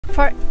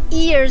For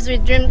years we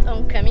dreamed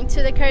on coming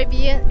to the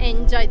Caribbean and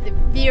enjoyed the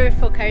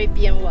beautiful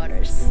Caribbean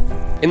waters.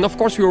 And of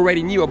course we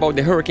already knew about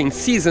the hurricane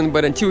season,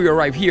 but until we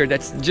arrive here,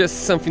 that's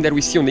just something that we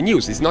see on the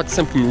news. It's not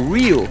something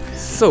real.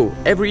 So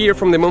every year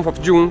from the month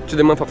of June to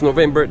the month of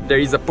November, there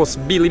is a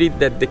possibility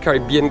that the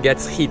Caribbean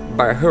gets hit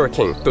by a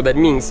hurricane. So that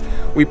means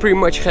we pretty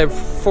much have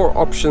 4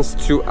 options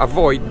to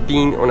avoid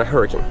being on a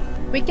hurricane.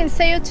 We can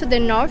sail to the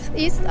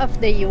northeast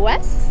of the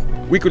US.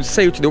 We could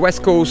sail to the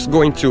west coast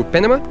going to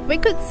Panama. We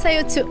could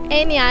sail to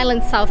any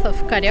island south of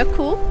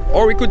Carriacou.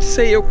 Or we could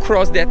sail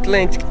across the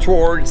Atlantic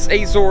towards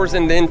Azores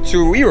and then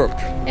to Europe.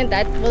 And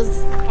that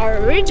was our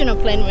original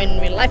plan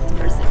when we left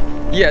Brazil.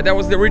 Yeah, that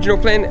was the original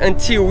plan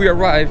until we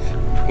arrived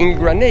in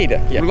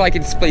Grenada. Yeah. We like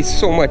this place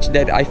so much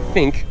that I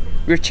think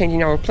we're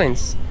changing our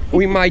plans.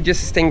 We might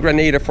just stay in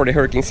Grenada for the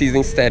hurricane season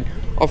instead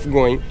of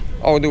going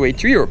all the way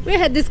to Europe. We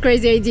had this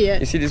crazy idea.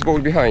 You see this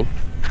boat behind?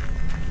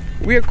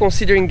 We are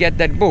considering get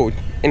that boat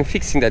and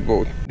fixing that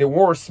boat. The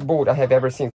worst boat I have ever seen.